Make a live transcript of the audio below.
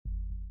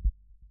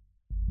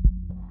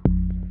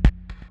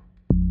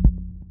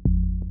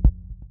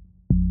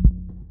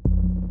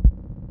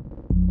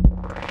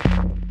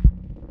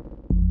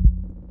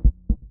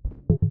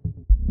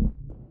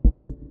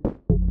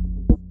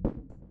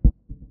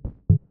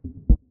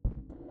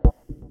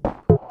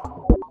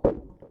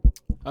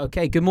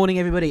Okay, good morning,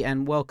 everybody,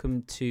 and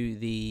welcome to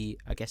the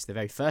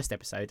very first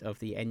episode of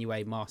the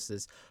NUA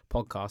Masters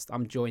podcast.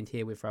 I'm joined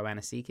here with Roanna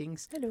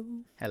Seekings. Hello.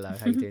 Hello,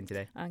 how are you doing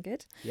today? I'm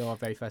good. You're our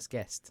very first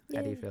guest.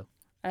 How do you feel?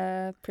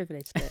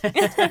 Privileged.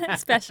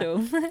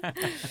 Special.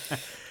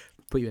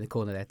 Put you in the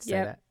corner there to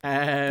say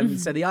that.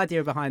 So the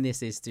idea behind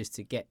this is just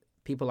to get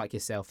people like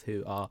yourself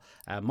who are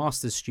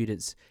master's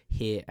students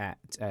here at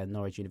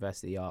Norwich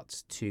University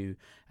Arts to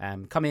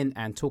come in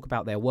and talk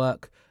about their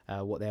work,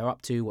 what they're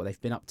up to, what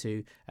they've been up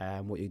to,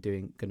 what you're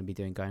going to be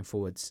doing going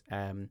forwards.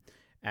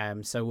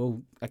 So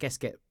we'll,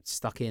 get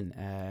stuck in.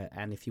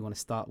 And if you want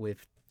to start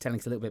with telling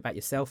us a little bit about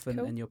yourself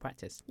and your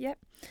practice. Yep.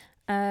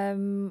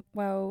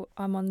 Well,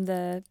 I'm on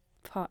the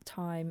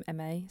part-time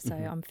MA, so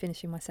I'm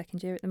finishing my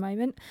second year at the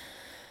moment.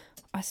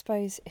 I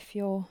suppose if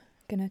you're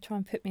going to try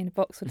and put me in a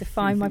box or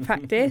define my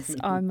practice,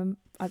 I'm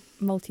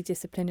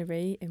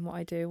multidisciplinary in what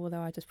I do,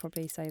 although I just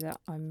probably say that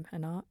I'm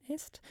an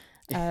artist.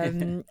 At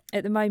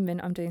the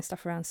moment, I'm doing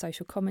stuff around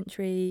social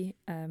commentary,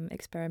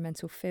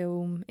 experimental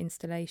film,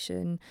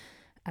 installation,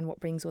 and what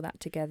brings all that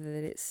together,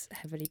 that it's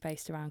heavily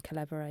based around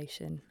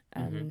collaboration.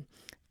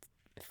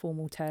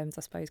 Formal terms,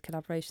 I suppose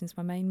collaboration is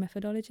my main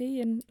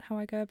methodology and how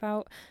I go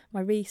about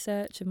my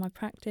research and my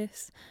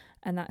practice,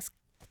 and that's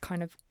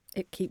kind of,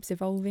 it keeps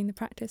evolving, the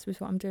practice, with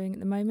what I'm doing at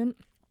the moment.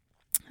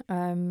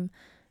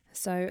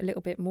 So a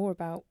little bit more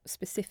about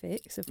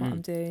specifics of what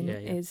I'm doing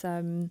is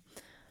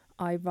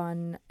I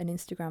run an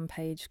Instagram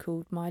page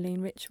called My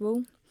Lean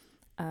Ritual,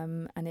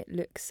 and it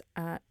looks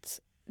at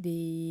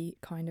the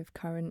kind of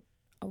current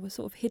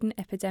sort of hidden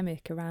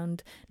epidemic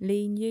around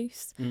lean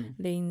use.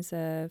 Lean's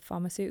a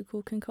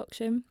pharmaceutical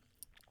concoction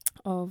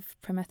of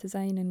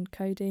promethazine and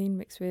codeine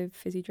mixed with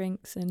fizzy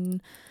drinks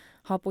and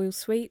hard-boiled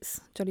sweets,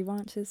 Jolly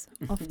Ranchers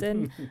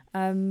often.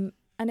 And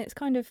it's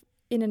kind of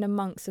in and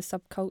amongst a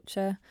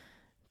subculture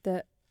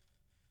that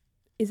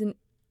isn't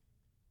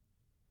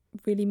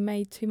really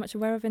made too much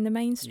aware of in the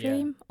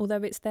mainstream. Although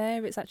it's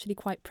there, it's actually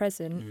quite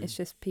present. It's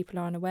just people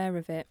are unaware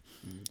of it.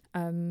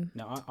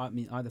 No, I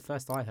mean, the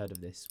first I heard of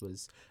this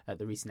was at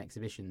the recent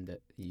exhibition that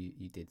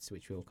you did,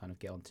 which we'll kind of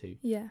get onto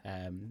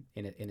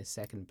in a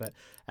second. But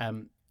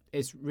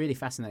it's really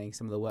fascinating,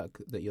 some of the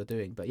work that you're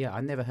doing. But I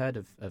never heard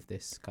of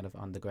this kind of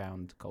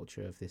underground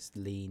culture of this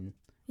lean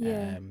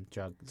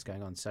drug that's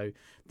going on. So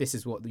this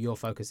is what your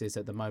focus is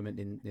at the moment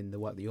in the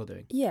work that you're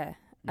doing.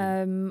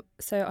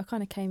 So I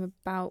kind of came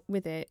about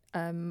with it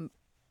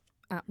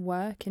at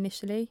work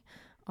initially.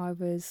 I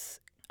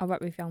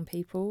work with young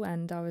people,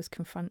 and I was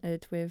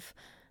confronted with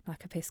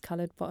like a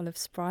piss-coloured bottle of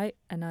Sprite,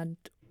 and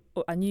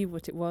I knew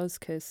what it was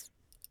because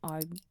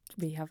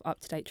we have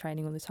up-to-date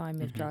training all the time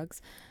with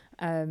drugs,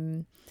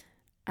 and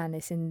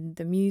it's in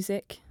the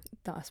music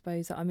that I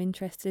suppose that I'm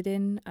interested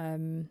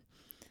in.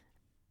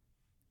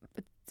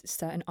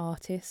 Certain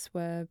artists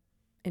were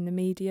in the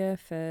media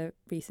for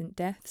recent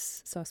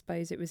deaths, so I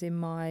suppose it was in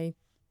my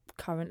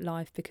current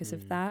life because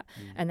of that,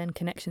 and then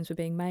connections were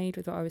being made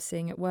with what I was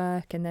seeing at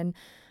work, and then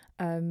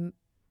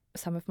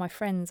some of my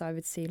friends, I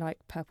would see like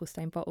purple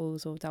stained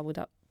bottles or doubled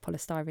up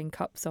polystyrene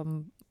cups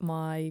on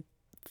my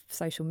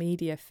social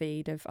media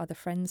feed of other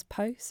friends'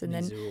 posts, and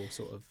these then are all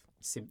sort of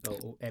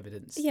simple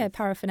evidence.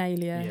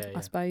 Paraphernalia,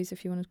 I suppose,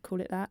 if you want to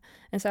call it that.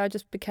 And so I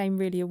just became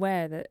really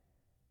aware that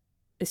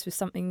this was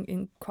something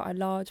in quite a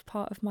large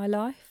part of my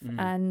life,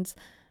 and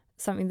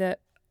something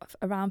that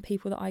around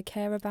people that I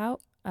care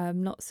about.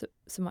 Not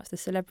so much the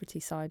celebrity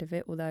side of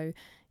it, although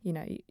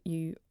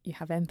you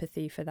have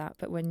empathy for that,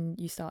 but when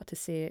you start to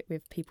see it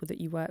with people that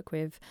you work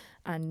with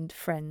and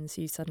friends,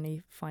 you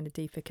suddenly find a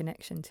deeper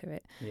connection to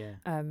it.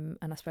 And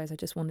I suppose I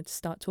just wanted to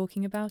start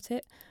talking about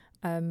it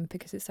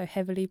because it's so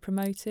heavily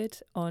promoted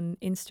on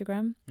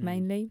Instagram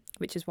mainly,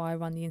 which is why I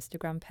run the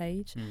Instagram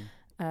page.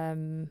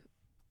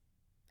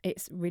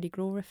 It's really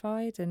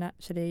glorified, and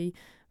actually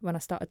when I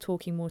started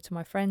talking more to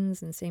my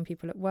friends and seeing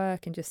people at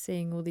work and just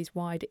seeing all these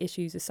wider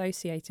issues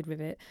associated with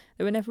it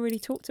that were never really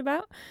talked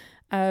about,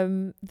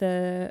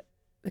 the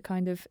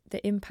kind of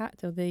the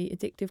impact or the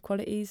addictive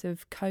qualities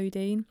of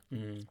codeine,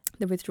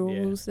 the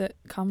withdrawals that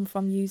come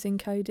from using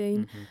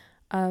codeine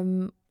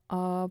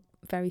are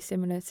very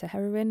similar to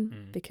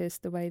heroin, because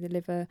the way the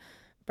liver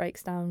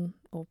breaks down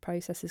or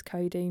processes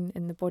codeine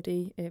in the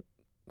body, it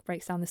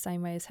breaks down the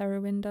same way as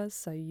heroin does,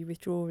 so you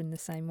withdraw in the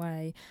same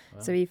way.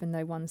 So even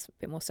though one's a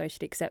bit more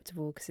socially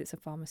acceptable because it's a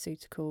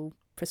pharmaceutical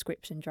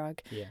prescription drug,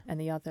 and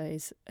the other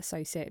is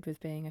associated with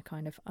being a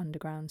kind of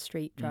underground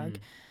street drug,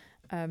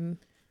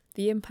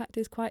 the impact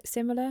is quite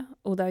similar,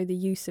 although the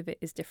use of it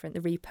is different.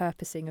 The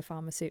repurposing of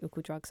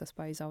pharmaceutical drugs, I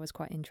suppose, I was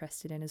quite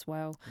interested in as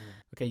well.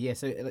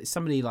 So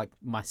somebody like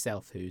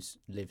myself who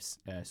lives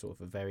sort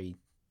of a very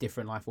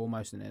different life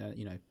almost,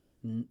 and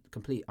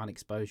complete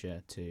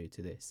unexposure to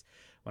this.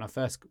 When I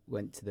first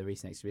went to the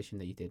recent exhibition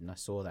that you did and I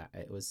saw that,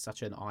 it was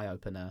such an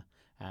eye-opener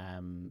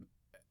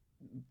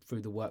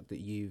through the work that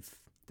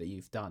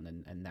you've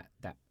done and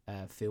that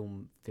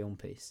film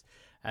piece.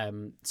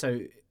 So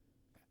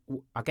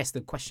I guess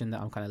the question that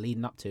I'm kind of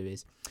leading up to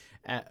is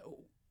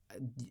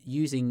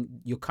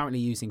you're currently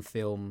using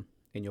film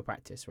in your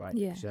practice, right?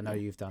 Yeah. Because I know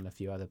you've done a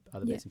few other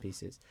bits and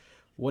pieces.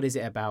 what is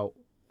it about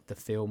the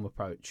film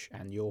approach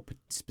and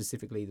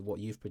specifically what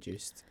you've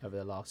produced over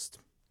the last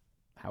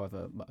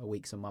however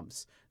weeks and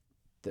months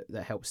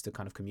that helps to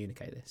kind of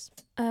communicate this?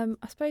 I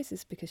suppose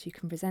it's because you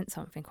can present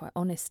something quite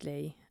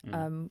honestly,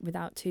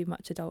 without too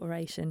much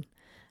adulteration.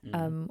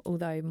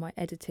 Although my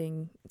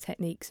editing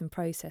techniques and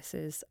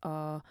processes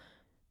are,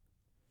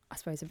 I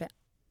suppose, a bit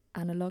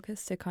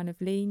analogous to kind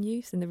of lean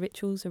use, and the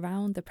rituals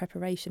around the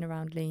preparation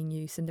around lean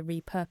use and the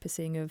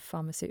repurposing of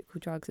pharmaceutical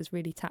drugs has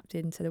really tapped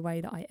into the way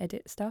that I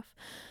edit stuff.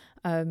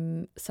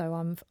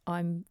 So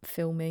I'm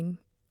filming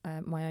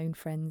my own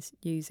friends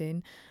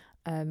using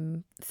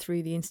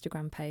through the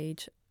Instagram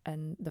page,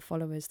 and the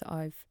followers that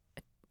I've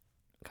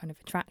kind of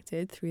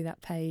attracted through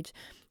that page,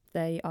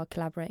 they are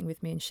collaborating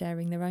with me and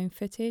sharing their own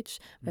footage,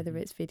 whether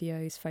it's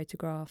videos,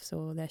 photographs,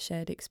 or their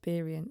shared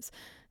experience.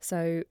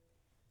 So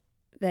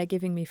they're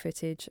giving me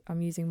footage,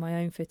 I'm using my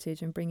own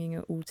footage and bringing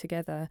it all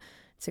together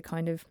to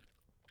kind of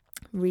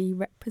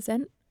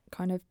re-represent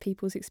kind of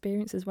people's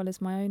experience as well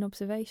as my own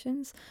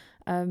observations.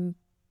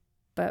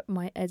 But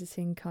my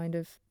editing kind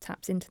of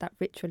taps into that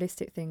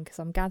ritualistic thing, because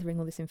I'm gathering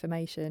all this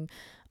information,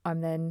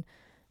 I'm then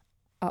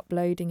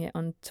uploading it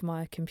onto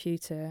my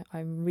computer,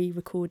 I'm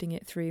re-recording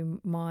it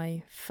through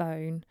my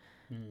phone,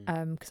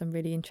 because I'm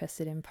really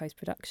interested in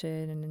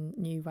post-production and a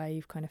new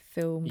wave kind of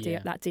film,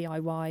 that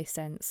DIY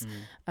sense,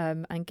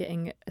 and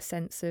getting a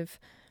sense of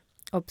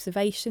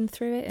observation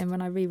through it. And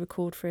when I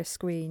re-record for a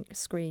screen,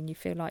 you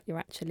feel like you're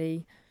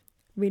actually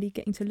really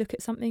getting to look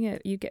at something.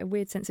 You get a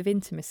weird sense of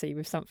intimacy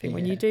with something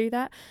when you do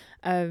that.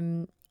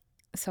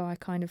 So I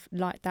kind of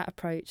like that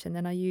approach. And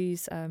then I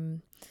use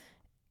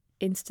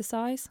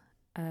Instasize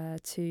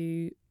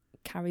to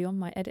carry on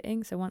my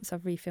editing. So once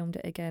I've refilmed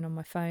it again on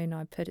my phone,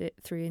 I put it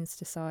through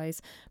Instasize,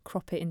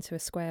 crop it into a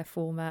square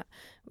format,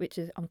 which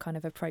is, I'm kind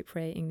of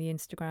appropriating the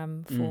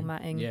Instagram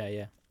formatting.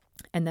 Yeah.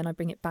 And then I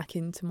bring it back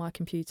into my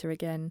computer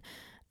again.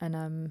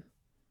 And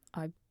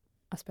I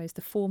suppose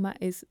the format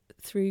is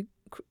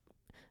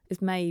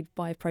made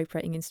by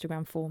appropriating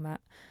Instagram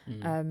format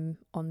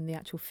on the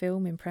actual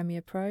film in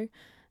Premiere Pro.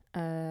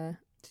 So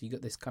you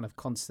got this kind of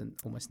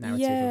constant, almost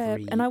narrative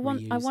of and I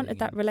wanted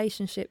that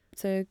relationship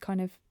to kind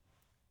of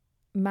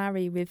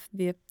marry with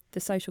the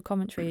social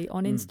commentary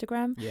on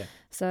Instagram. Yeah.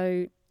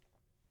 So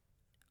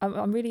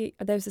I'm really,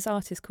 there's this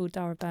artist called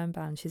Dara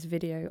Birnbaum. She's a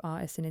video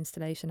artist and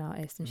installation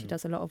artist, and she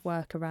does a lot of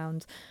work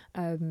around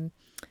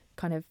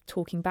kind of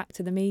talking back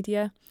to the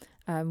media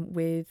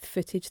with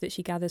footage that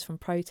she gathers from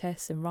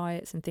protests and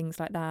riots and things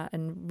like that,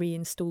 and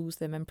reinstalls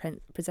them and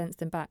presents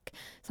them back,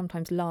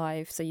 sometimes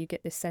live. So you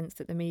get this sense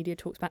that the media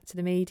talks back to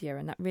the media,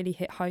 and that really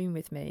hit home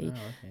with me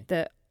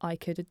that I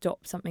could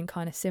adopt something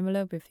kind of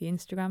similar with the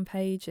Instagram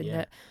page, and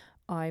that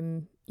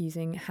I'm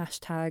using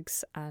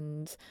hashtags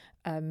and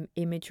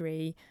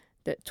imagery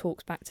that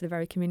talks back to the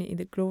very community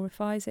that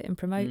glorifies it and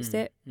promotes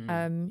it.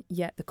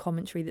 Yet the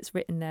commentary that's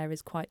written there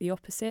is quite the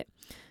opposite.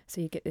 So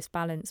you get this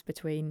balance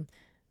between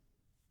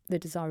the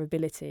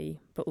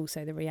desirability but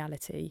also the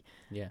reality.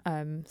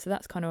 So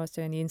that's kind of what I was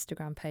doing the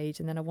Instagram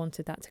page, and then I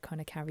wanted that to kind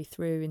of carry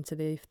through into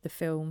the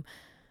film.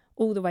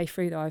 All the way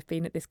through, though, I've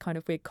been at this kind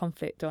of weird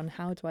conflict on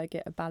how do I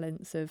get a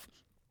balance of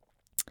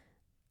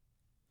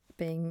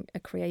being a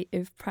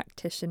creative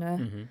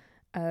practitioner,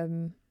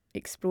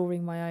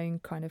 exploring my own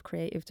kind of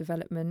creative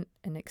development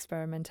and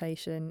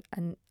experimentation,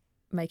 and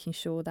making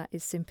sure that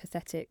is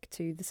sympathetic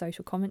to the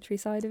social commentary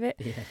side of it.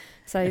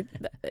 So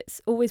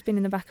it's always been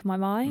in the back of my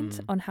mind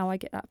on how I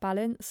get that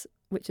balance,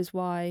 which is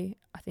why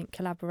I think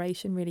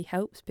collaboration really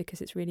helps, because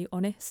it's really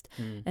honest.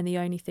 And the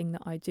only thing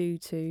that I do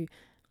to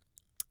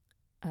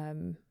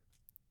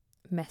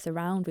mess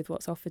around with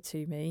what's offered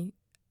to me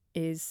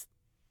is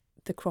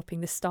the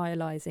cropping, the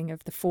stylizing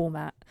of the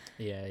format.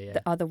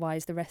 That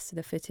otherwise the rest of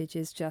the footage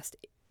is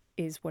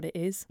what it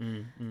is.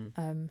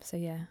 So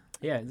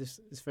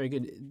it's very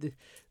good.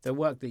 The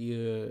work that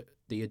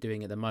you're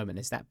doing at the moment,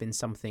 has that been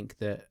something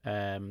that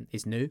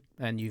is new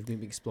and you've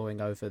been exploring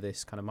over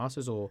this kind of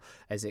masters, or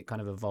has it kind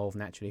of evolved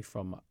naturally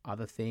from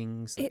other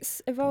things?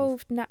 It's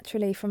evolved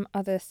naturally from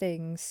other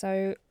things.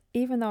 So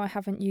even though I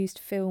haven't used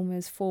film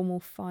as formal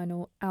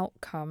final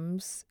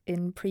outcomes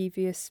in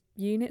previous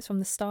units from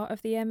the start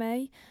of the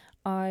MA,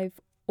 I've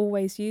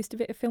always used a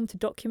bit of film to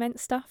document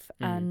stuff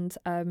and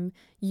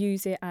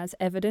use it as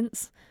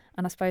evidence.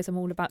 And I suppose I'm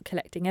all about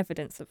collecting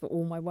evidence.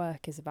 All my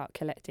work is about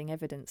collecting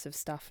evidence of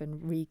stuff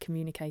and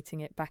re-communicating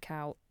it back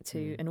out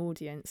to an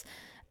audience.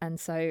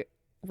 And so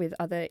with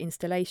other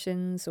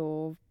installations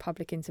or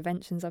public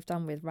interventions I've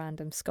done with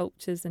random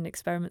sculptures and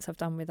experiments I've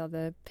done with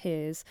other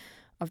peers,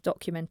 I've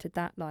documented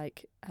that,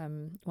 like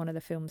one of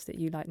the films that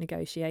you like,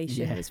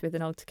 Negotiation, was with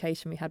an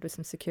altercation we had with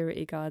some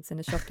security guards in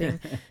a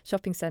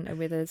shopping centre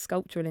with a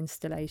sculptural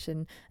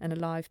installation and a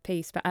live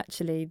piece. But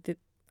actually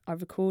I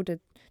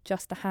recorded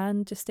just the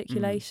hand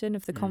gesticulation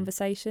of the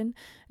conversation,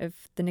 of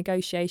the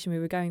negotiation we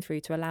were going through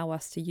to allow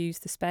us to use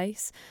the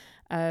space.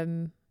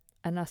 And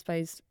I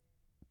suppose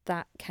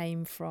that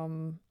came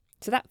from...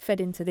 So that fed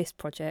into this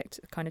project,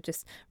 kind of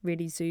just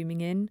really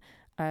zooming in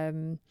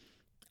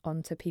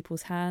onto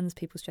people's hands,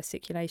 people's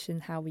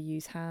gesticulation, how we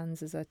use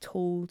hands as a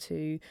tool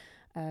to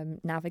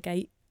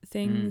navigate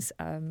things,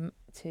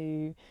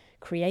 to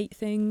create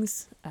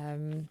things,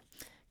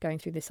 going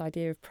through this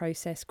idea of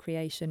process,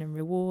 creation and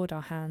reward.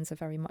 Our hands are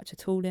very much a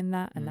tool in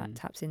that, and that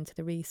taps into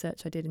the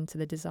research I did into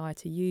the desire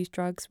to use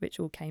drugs, which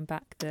all came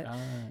back that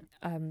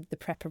the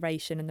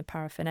preparation and the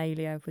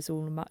paraphernalia was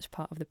all much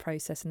part of the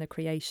process and the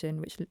creation,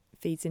 which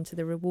feeds into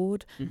the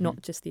reward,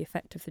 not just the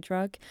effect of the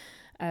drug.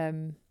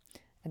 And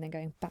then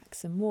going back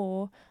some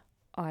more,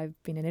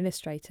 I've been an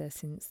illustrator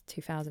since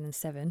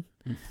 2007,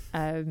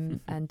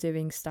 and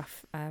doing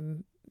stuff,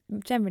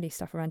 generally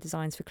stuff around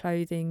designs for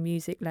clothing,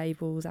 music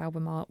labels,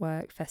 album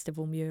artwork,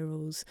 festival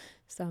murals.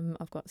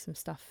 I've got some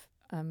stuff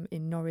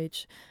in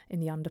Norwich in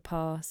the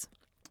underpass,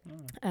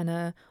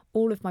 and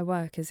all of my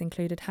work has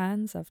included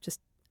hands. I've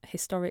just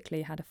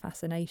historically had a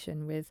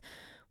fascination with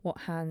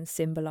what hands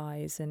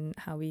symbolise and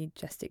how we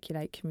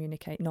gesticulate,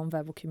 communicate,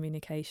 non-verbal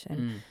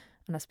communication,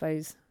 and I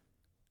suppose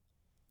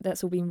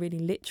that's all been really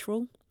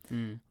literal.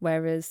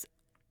 Whereas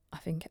I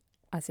think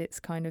as it's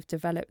kind of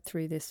developed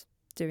through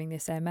doing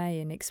this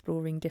MA and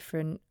exploring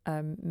different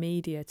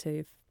media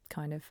to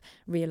kind of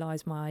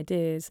realise my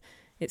ideas,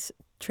 it's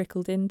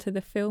trickled into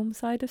the film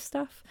side of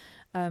stuff,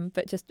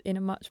 but just in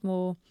a much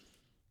more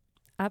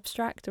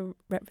abstract or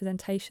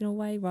representational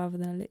way rather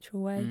than a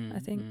literal way, I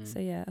think. So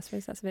yeah, I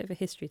suppose that's a bit of a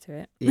history to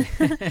it.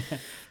 Yeah.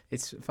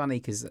 It's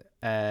funny because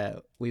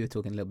we were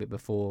talking a little bit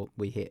before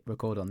we hit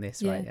record on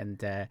this, right?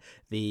 And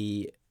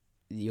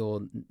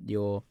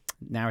your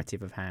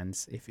narrative of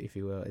hands, if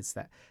you will, is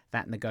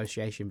that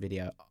negotiation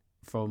video.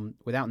 From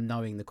without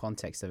knowing the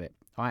context of it,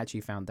 I actually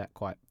found that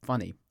quite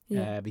funny,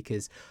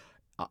 because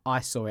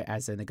I saw it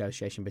as a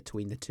negotiation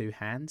between the two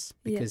hands.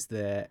 Because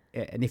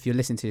and if you're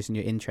listening to this and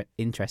you're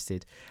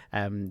interested,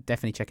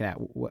 definitely check it out.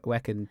 Where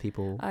can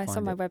people find it's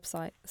on my it?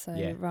 website, so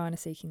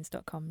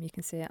roannaseekings.com. You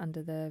can see it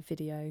under the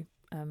video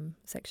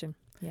section.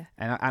 Yeah,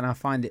 and I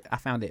found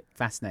it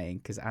fascinating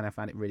because I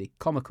found it really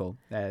comical.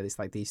 It's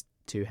like these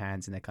two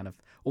hands and they're kind of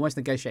almost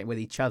negotiating with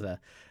each other,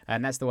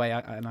 and that's the way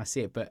I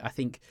see it. But I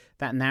think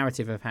that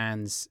narrative of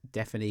hands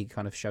definitely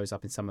kind of shows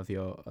up in some of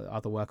your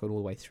other work all the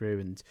way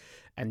through.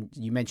 And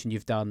you mentioned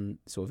you've done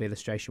sort of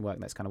illustration work.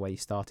 That's kind of where you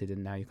started,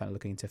 and now you're kind of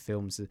looking into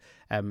films.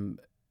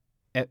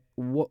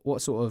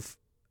 What sort of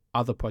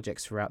other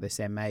projects throughout this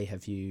MA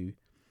have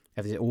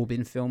it all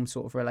been film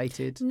sort of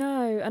related?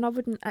 No, and I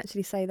wouldn't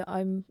actually say that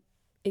I'm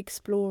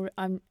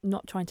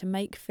not trying to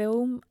make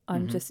film.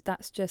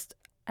 That's just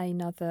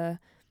another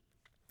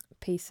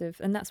piece of,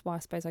 and that's why I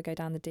suppose I go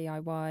down the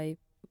DIY,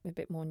 a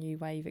bit more new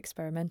wave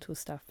experimental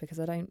stuff, because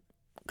I don't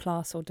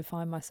class or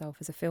define myself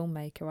as a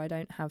filmmaker. I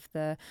don't have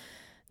the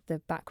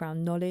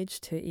background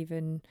knowledge to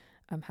even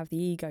have the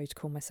ego to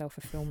call myself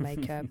a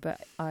filmmaker.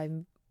 But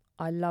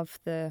I love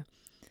the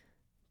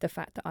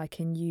fact that I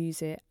can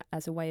use it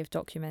as a way of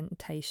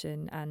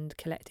documentation and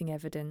collecting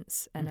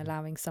evidence and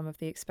allowing some of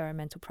the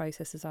experimental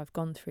processes I've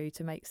gone through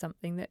to make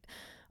something that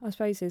I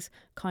suppose is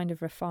kind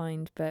of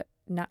refined, but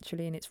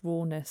naturally in its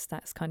rawness,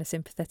 that's kind of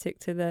sympathetic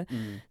to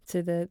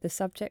the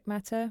subject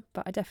matter.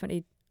 But I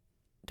definitely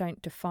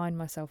don't define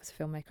myself as a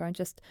filmmaker. I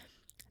just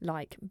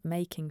like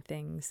making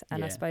things,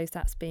 and I suppose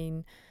that's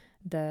been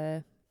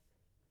the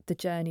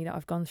journey that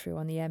I've gone through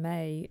on the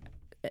MA.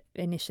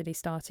 Initially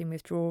starting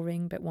with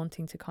drawing, but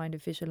wanting to kind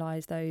of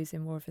visualize those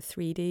in more of a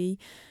 3D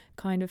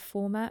kind of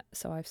format.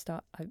 So I've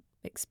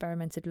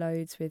experimented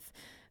loads with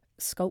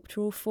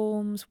sculptural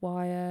forms,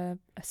 wire,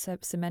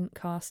 cement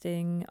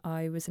casting.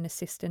 I was an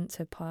assistant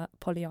to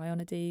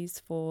polyionides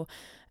for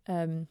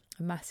a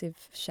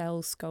massive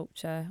shell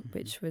sculpture,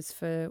 which was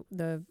for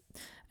a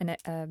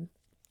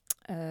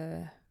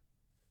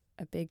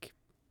big,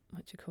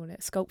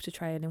 sculpture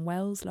trail in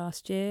Wales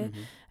last year.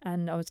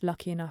 And I was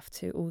lucky enough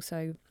to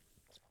also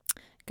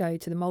go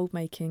to the mould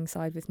making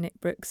side with Nick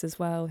Brooks as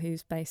well,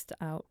 who's based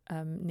out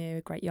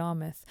near Great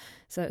Yarmouth.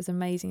 So it was an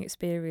amazing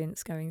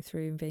experience going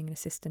through and being an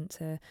assistant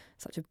to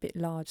such a bit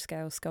large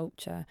scale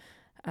sculpture.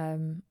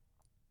 And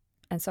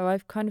so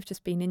I've kind of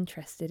just been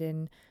interested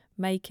in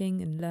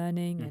making and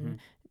learning and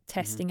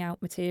testing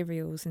out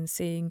materials and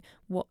seeing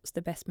what's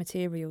the best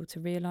material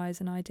to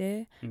realise an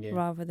idea,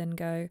 rather than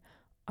go,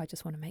 I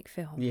just want to make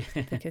film,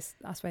 because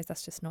I suppose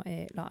that's just not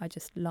it.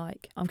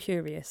 I'm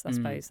curious, I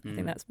suppose. I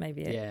think that's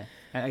maybe it. Yeah,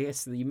 and I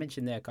guess you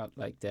mentioned there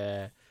like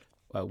the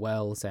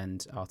Wells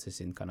and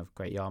artists in kind of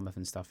Great Yarmouth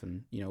and stuff,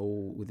 and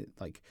all with it,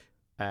 like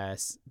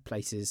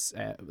places,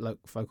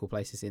 focal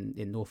places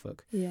in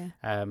Norfolk. Yeah.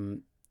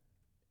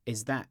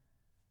 Does that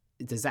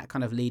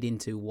kind of lead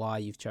into why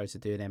you've chosen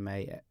to do an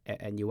MA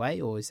at NUA,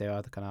 or is there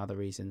other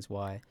reasons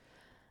why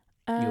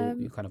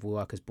your kind of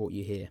work has brought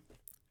you here?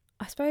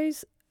 I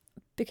suppose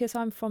because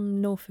I'm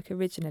from Norfolk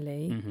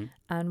originally,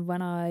 and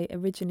when I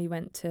originally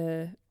went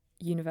to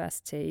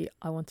university,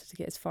 I wanted to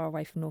get as far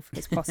away from Norfolk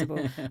as possible.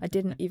 I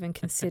didn't even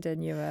consider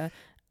Newer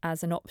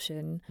as an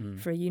option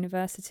for a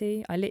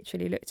university. I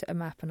literally looked at a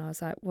map and I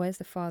was like, where's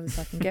the farthest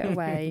I can get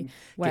away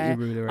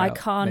where I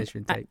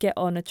can't get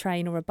on a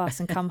train or a bus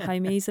and come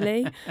home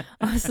easily?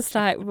 I was just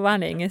like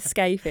running,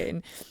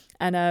 escaping.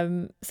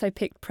 And so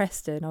picked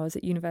Preston. I was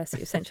at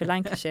University of Central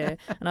Lancashire,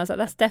 and I was like,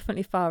 that's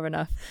definitely far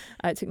enough.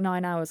 It took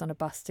 9 hours on a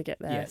bus to get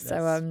there, Yeah,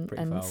 so that's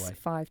pretty and far away.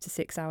 5 to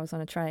 6 hours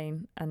on a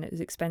train, and it was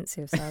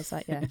expensive. So I was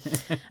like, yeah.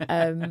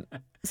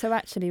 So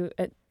actually,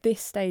 at this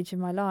stage in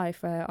my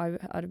life, where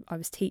I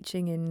was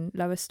teaching in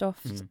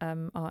Lowestoft,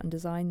 art and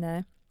design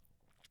there,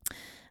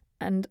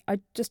 and I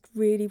just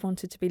really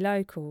wanted to be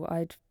local.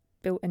 I'd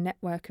built a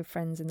network of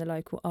friends in the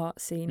local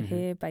art scene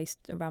here based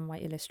around my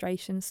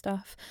illustration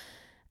stuff.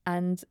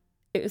 And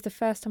it was the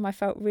first time I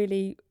felt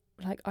really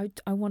like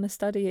I want to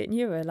study at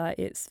Newer. Like,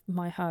 it's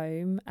my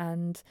home,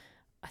 and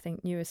I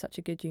think Newer is such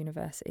a good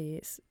university.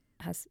 It's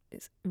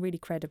really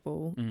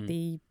credible.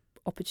 The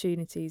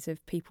opportunities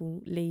of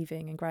people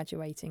leaving and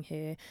graduating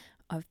here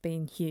have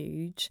been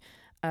huge.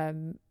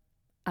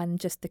 And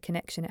just the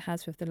connection it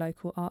has with the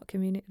local art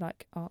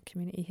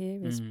community here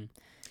is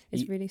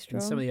really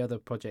strong. And some of the other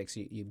projects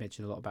you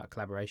mentioned a lot about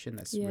collaboration.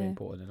 That's really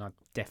important, and I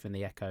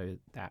definitely echo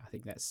that. I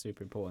think that's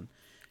super important,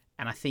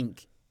 and I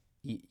think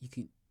you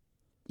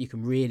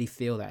can really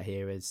feel that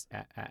here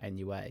at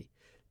NUA.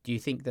 Do you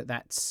think that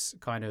that's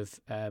kind of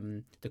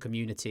the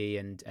community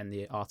and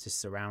the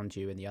artists around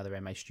you and the other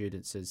MA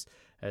students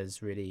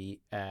has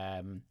really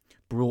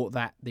brought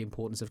the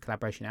importance of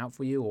collaboration out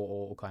for you,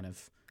 or kind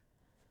of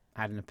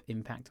had an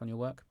impact on your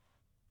work?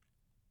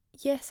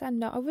 Yes and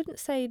no. I wouldn't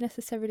say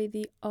necessarily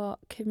the art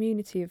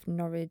community of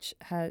Norwich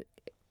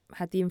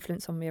had the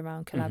influence on me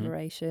around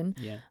collaboration.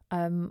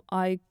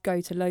 I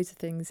go to loads of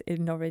things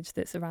in Norwich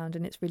that's around,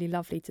 and it's really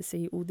lovely to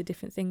see all the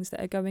different things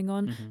that are going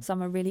on.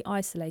 Some are really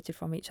isolated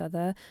from each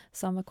other,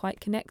 some are quite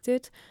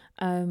connected,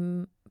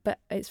 but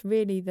it's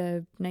really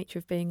the nature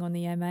of being on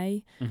the MA.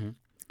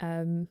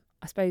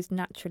 I suppose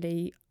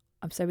naturally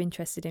I'm so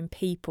interested in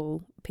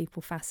people.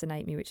 People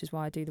fascinate me, which is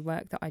why I do the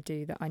work that I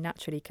do, that I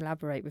naturally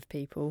collaborate with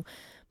people.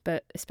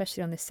 But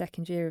especially on this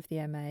second year of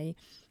the MA,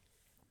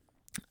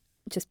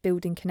 just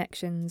building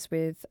connections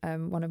with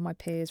one of my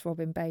peers,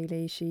 Robin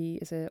Bailey. She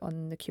is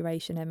on the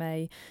curation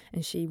MA,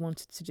 and she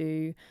wanted to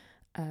do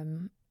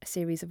a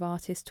series of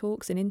artist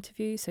talks and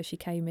interviews. So she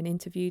came and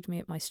interviewed me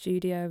at my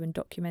studio and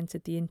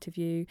documented the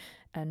interview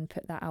and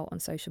put that out on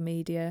social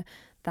media.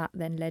 That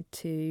then led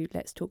to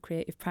Let's Talk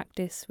Creative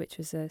Practice, which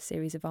was a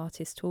series of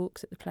artist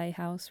talks at the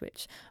Playhouse,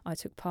 which I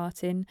took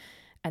part in.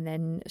 And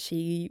then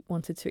she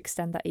wanted to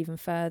extend that even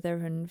further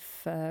and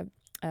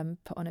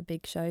put on a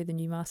big show, the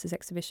New Masters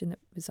exhibition that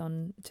was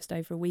on just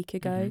over a week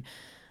ago.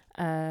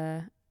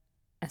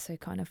 And so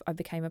kind of I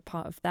became a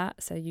part of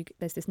that. So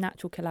there's this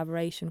natural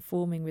collaboration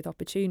forming with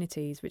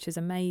opportunities, which is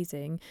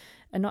amazing.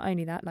 And not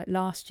only that, like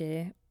last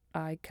year,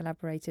 I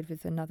collaborated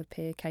with another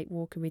peer, Kate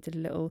Walker. We did a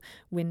little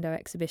window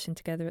exhibition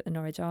together at the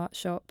Norwich Art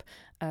Shop.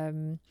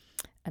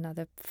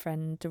 Another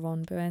friend,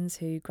 Deron Buens,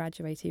 who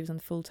graduated, he was on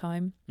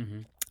full-time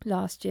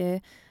last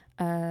year.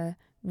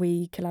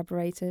 We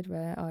collaborated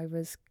where I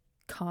was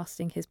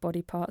casting his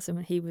body parts,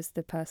 and he was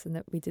the person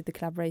that we did the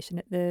collaboration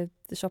at the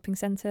shopping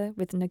centre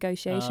with the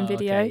negotiation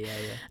video.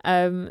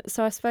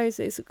 So I suppose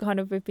it's kind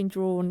of, we've been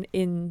drawn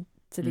in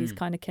to these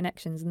kind of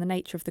connections, and the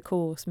nature of the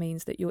course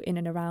means that you're in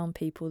and around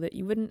people that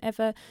you wouldn't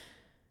ever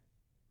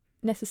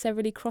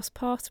necessarily cross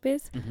paths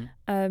with,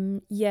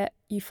 yet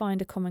you find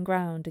a common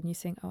ground and you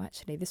think, oh,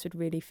 actually this would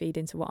really feed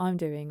into what I'm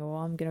doing, or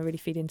I'm going to really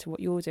feed into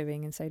what you're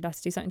doing, and so let's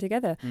do something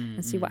together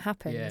and see what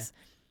happens.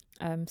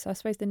 So I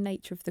suppose the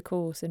nature of the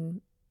course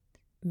and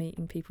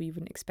meeting people you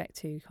wouldn't expect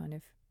to kind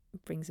of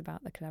brings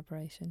about the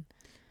collaboration.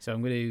 So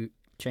I'm going to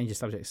change the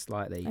subject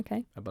slightly.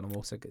 Okay. But I'm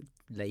also going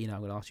to let you know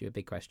I'm going to ask you a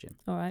big question.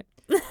 All right.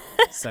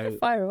 So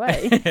fire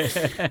away.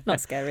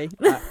 Not scary.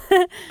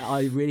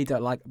 I really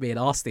don't like being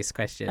asked this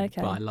question,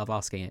 okay, but I love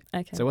asking it.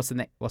 Okay. So what's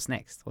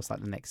next? What's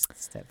like the next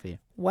step for you?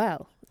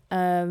 Well,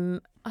 I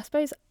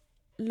suppose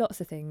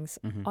lots of things.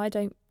 I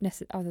don't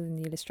necessarily, other than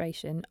the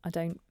illustration,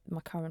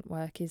 my current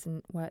work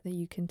isn't work that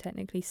you can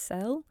technically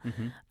sell,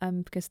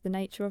 because of the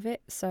nature of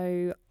it.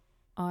 So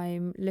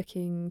I'm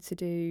looking to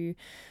do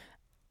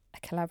a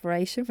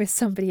collaboration with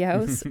somebody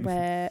else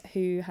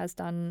who has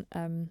done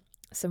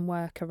some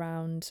work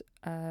around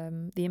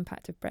the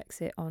impact of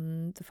Brexit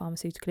on the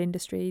pharmaceutical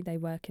industry. They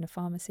work in a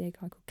pharmacy, a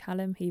guy called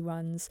Callum. He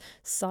runs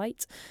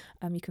Site.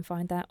 You can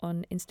find that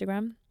on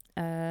Instagram.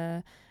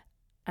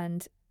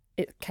 And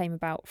it came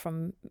about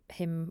from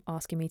him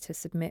asking me to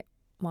submit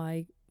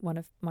one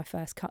of my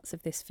first cuts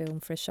of this film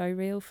for a show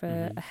reel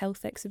for a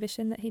health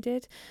exhibition that he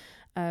did.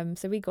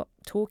 So we got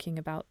talking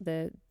about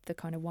the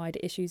kind of wider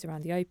issues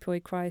around the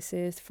opioid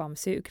crisis, the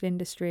pharmaceutical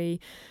industry.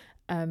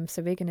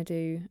 So we're going to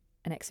do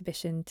an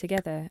exhibition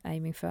together,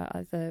 aiming for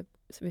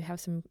so we have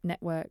some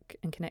network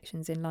and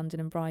connections in London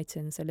and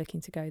Brighton, so looking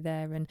to go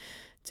there and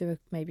do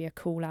maybe a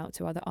call out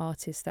to other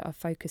artists that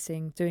are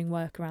doing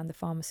work around the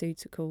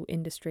pharmaceutical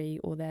industry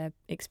or their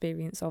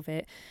experience of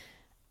it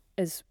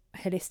as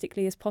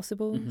holistically as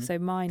possible. So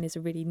mine is a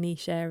really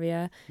niche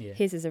area,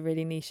 his is a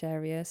really niche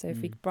area, so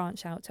if we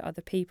branch out to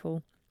other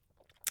people,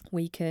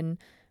 we can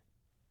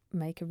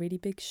make a really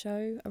big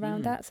show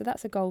around that. So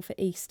that's a goal for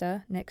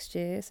Easter next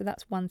year. So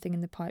that's one thing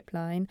in the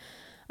pipeline.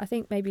 I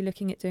think maybe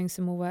looking at doing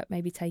some more work,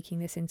 maybe taking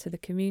this into the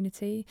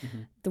community.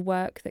 The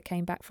work that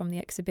came back from the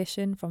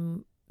exhibition,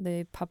 from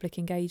the public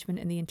engagement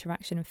and the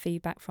interaction and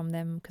feedback from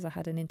them, because I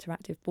had an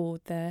interactive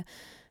board there,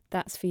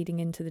 that's feeding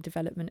into the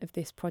development of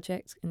this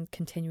project and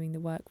continuing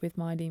the work with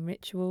Mylene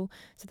Ritual.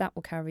 So that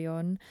will carry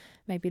on.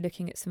 Maybe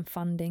looking at some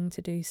funding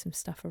to do some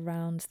stuff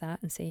around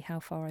that and see how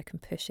far I can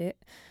push it.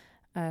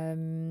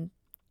 I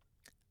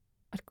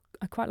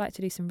quite like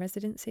to do some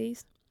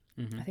residencies.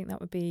 I think that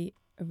would be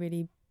a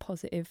really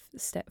positive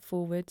step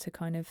forward to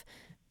kind of,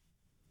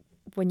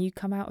 when you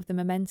come out of the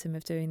momentum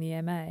of doing the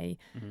MA,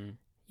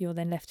 you're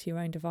then left to your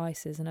own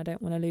devices. And I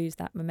don't want to lose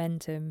that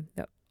momentum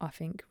that I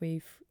think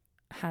we've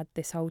had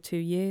this whole 2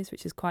 years,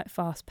 which is quite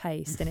fast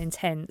paced and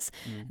intense,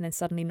 and then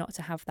suddenly not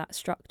to have that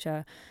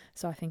structure.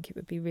 So I think it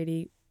would be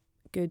really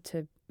good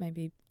to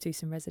maybe do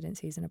some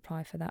residencies and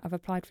apply for that. I've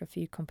applied for a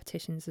few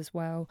competitions as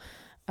well,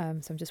 so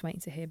I'm just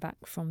waiting to hear back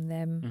from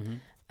them.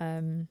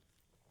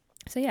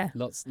 So yeah,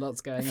 lots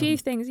going on. A few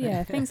things,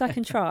 things I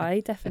can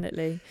try,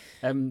 definitely.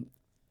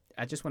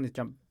 I just want to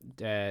jump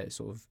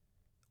sort of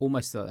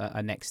almost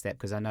a next step,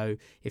 because I know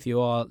if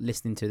you are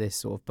listening to this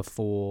sort of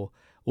before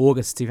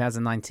August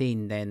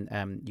 2019,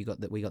 then we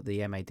got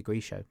the MA degree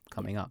show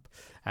coming up,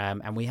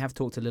 and we have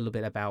talked a little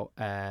bit about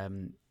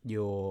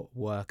your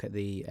work at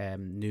the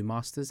New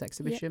Masters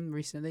exhibition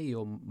recently,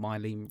 your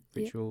Mylene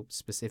Ritual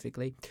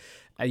specifically.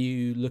 Are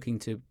you looking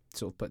to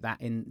sort of put that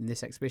in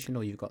this exhibition,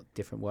 or you've got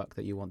different work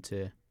that you want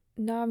to?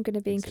 No, I'm going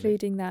to be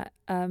including that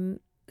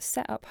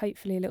set up,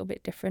 hopefully a little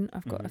bit different.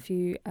 I've got a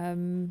few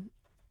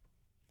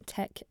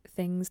tech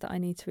things that I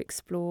need to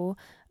explore,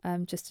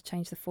 just to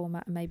change the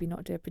format and maybe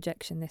not do a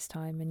projection this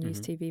time and use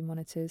TV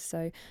monitors.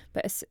 So,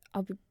 but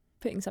I'll be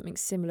putting something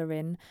similar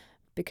in,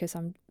 because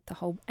the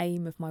whole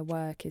aim of my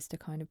work is to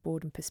kind of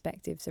broaden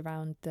perspectives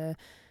around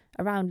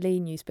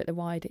lean use, but the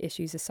wider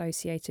issues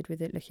associated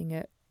with it, looking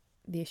at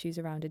the issues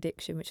around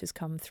addiction, which has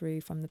come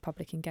through from the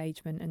public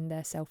engagement and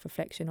their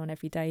self-reflection on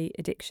everyday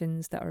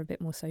addictions that are a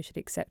bit more socially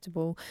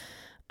acceptable.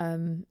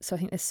 So I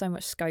think there's so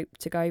much scope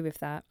to go with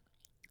that.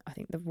 I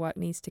think the work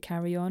needs to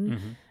carry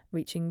on,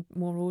 reaching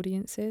more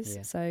audiences.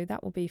 Yeah. So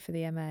that will be for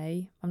the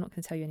MA. I'm not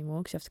going to tell you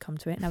anymore because you have to come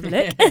to it and have a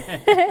look.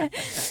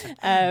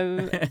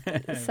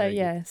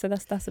 So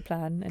that's the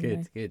plan.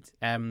 Anyway. Good.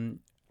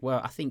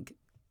 Well, I think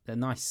a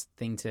nice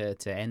thing to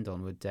end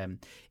on would,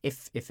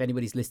 if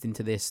anybody's listening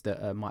to this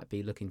that might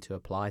be looking to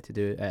apply to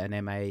do an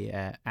MA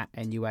at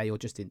NUA, or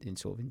just in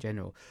sort of in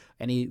general,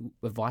 any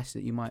advice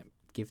that you might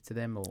give to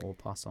them or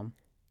pass on?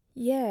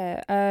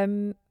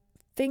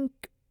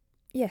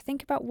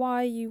 Think about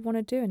why you want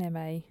to do an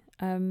MA.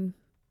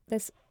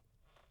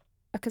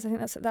 Because I think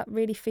that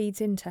really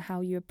feeds into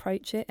how you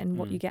approach it and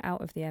what you get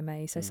out of the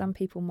MA. So some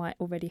people might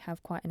already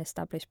have quite an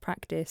established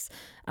practice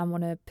and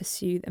want to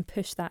pursue and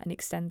push that and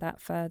extend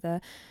that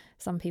further.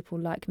 Some people,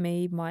 like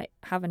me, might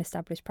have an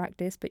established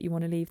practice, but you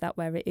want to leave that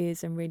where it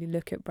is and really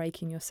look at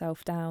breaking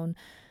yourself down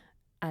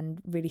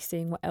and really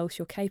seeing what else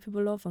you're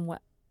capable of and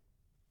what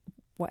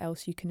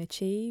else you can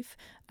achieve.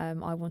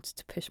 I wanted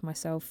to push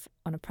myself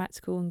on a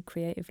practical and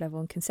creative level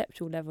and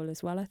conceptual level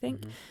as well, I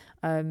think.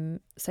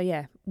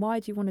 Why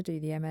do you want to do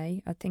the MA?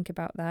 I'd think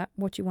about that.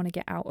 What do you want to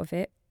get out of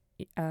it?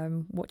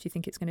 What do you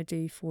think it's going to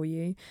do for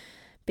you?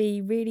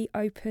 Be really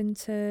open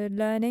to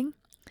learning,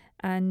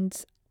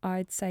 and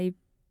I'd say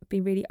be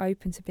really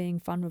open to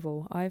being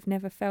vulnerable. I've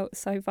never felt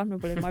so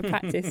vulnerable in my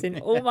practice in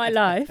all my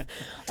life.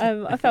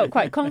 I felt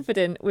quite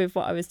confident with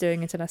what I was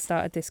doing until I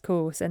started this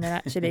course, and then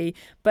actually,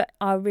 but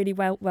I really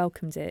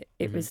welcomed it.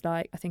 It was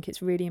like, I think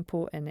it's really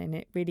important, and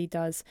it really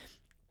does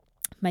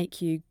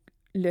make you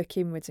look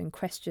inwards and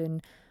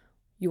question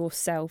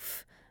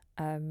yourself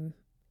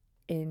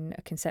in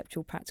a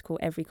conceptual, practical,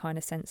 every kind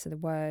of sense of the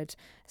word.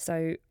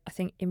 So I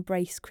think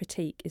embrace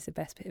critique is the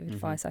best bit of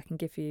advice I can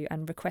give you,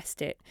 and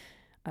request it.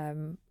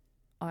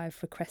 I've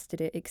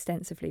requested it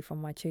extensively from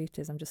my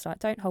tutors. I'm just like,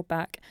 don't hold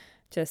back.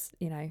 Just,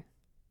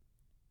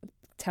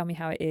 tell me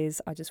how it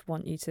is. I just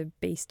want you to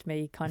beast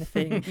me, kind of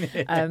thing,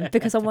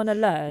 because I want to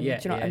learn. Do you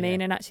know what I mean?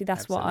 And actually,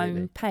 that's what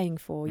I'm paying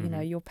for.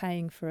 You're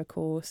paying for a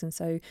course, and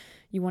so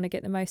you want to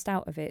get the most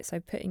out of it. So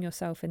putting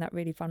yourself in that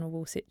really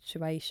vulnerable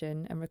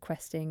situation and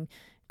requesting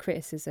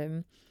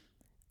criticism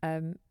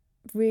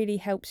really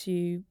helps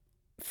you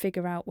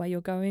figure out where you're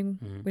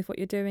going with what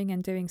you're doing,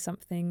 and doing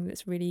something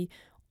that's really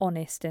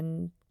honest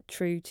and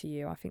true to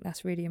you. I think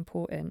that's really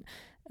important,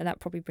 and that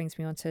probably brings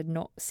me on to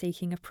not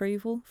seeking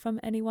approval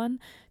from anyone.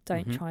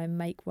 Don't try and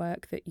make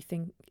work that you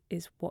think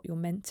is what you're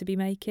meant to be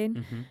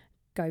making.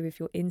 Go with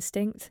your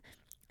instinct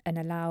and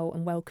allow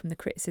and welcome the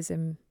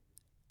criticism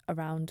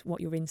around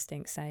what your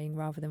instinct's saying,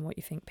 rather than what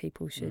you think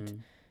people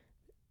should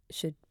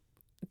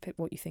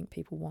what you think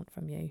people want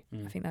from you.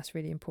 I think that's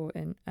really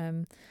important.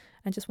 And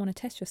just want to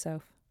test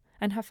yourself.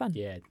 and have fun.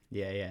 Yeah.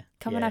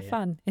 Come and have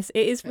fun. It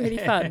is really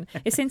fun.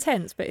 It's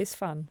intense, but it's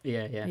fun.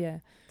 Yeah.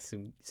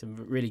 Some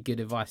really good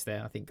advice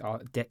there. I think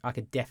I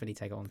could definitely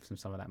take on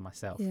some of that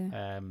myself.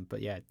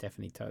 But yeah,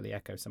 definitely totally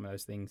echo some of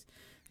those things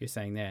you're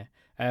saying there.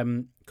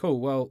 Cool.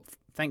 Well,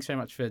 thanks very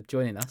mumuch for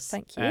joining us.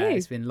 Thank you.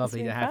 It's been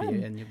lovely to have fun.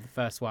 you, and you're the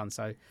first one,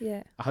 so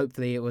yeah.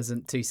 hopefully it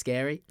wasn't too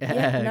scary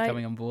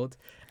coming on board.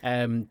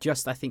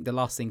 Just I think the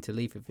last thing to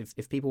leave,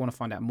 if people want to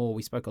find out more,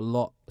 we spoke a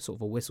lot, sort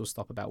of a whistle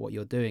stop about what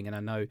you're doing, and I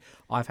know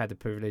I've had the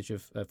privilege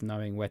of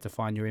knowing where to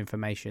find your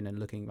information and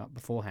looking up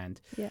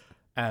beforehand. Yeah.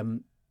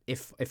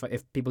 If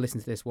people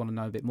listening to this want to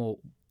know a bit more,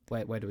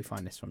 where do we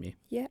find this from you?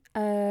 Yeah.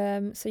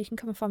 So you can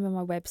come and find me on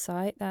my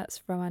website.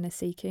 That's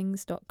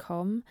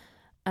roannaseekings.com.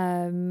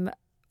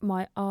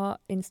 My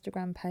art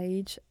Instagram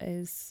page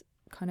is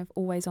kind of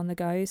always on the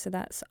go, so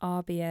that's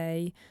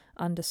RBA_Roanna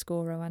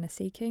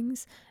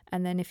Seekings.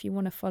 And then if you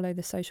want to follow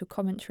the social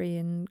commentary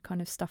and kind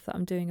of stuff that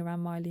I'm doing around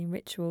my lean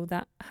ritual,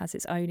 that has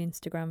its own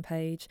Instagram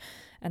page,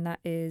 and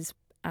that is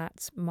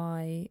at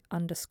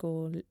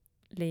my_lean_ritual.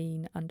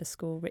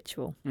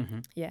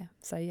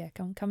 So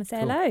come and say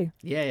hello.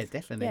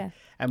 Definitely.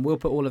 And we'll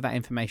put all of that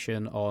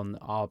information on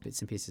our bits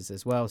and pieces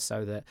as well,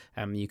 so that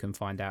you can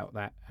find out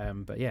that.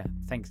 But yeah,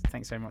 thanks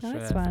very much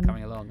for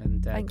coming along,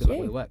 and good luck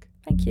with the work.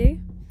 Thank you.